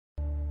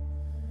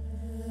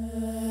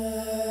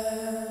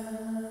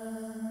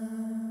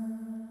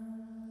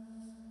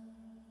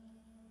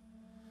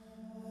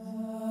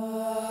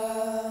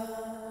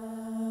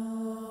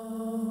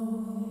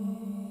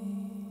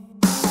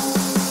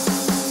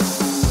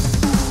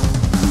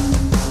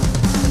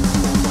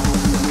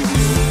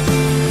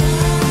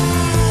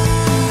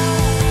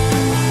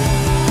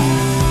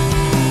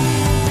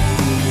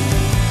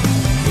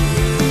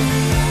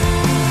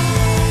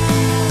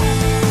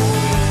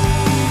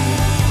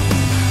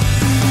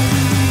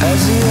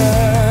As the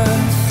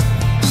earth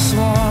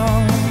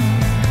swung,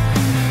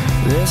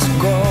 this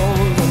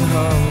golden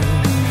hull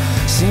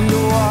seemed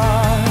to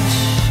wash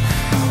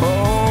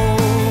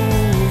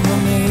over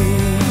me.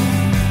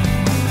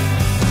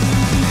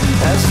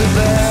 As the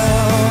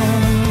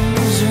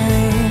bells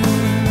ring,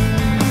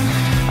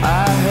 I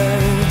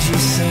heard you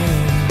sing,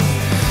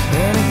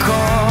 and it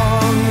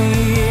called me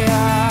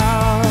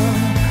out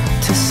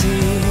to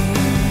sea.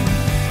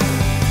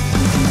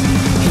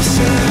 He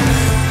said,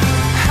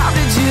 how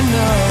did you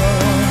know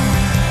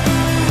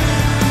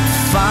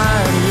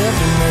fine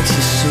living makes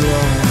you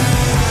slow?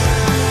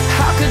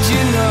 How could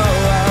you know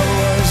I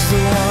was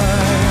the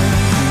one?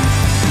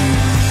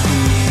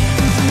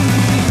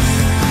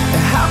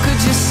 And how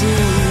could you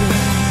see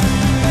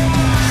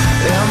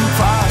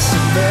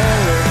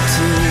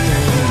impossibility?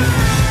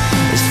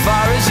 As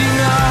far as you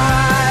know,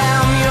 I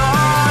am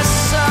your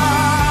son.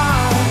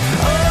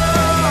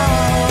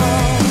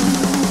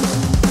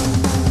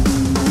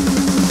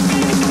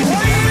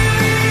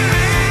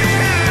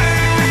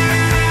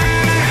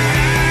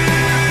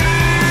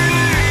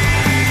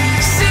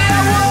 See,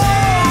 I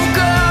woke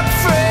up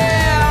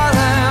frail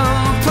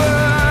and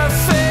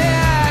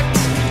perfect.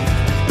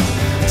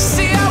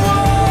 See, I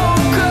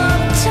woke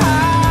up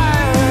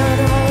tired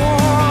and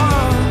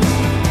worn.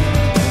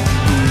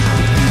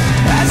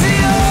 As the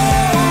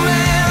old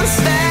man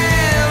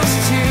stands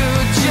to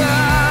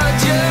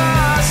judge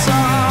us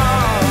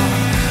all,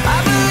 I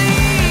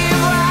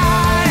believe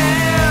I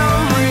am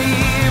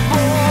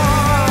reborn.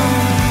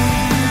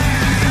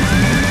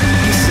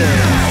 He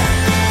said,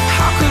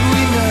 how could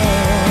we know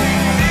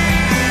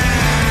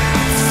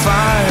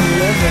fine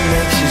living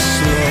makes you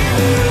slow?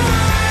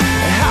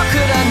 And how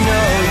could I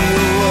know you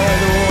were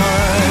the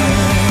one?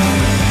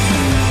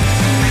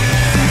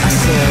 I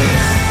said,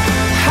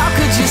 how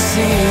could you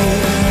see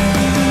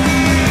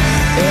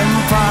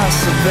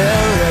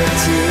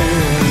impossibility?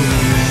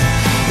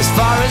 As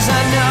far as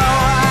I know,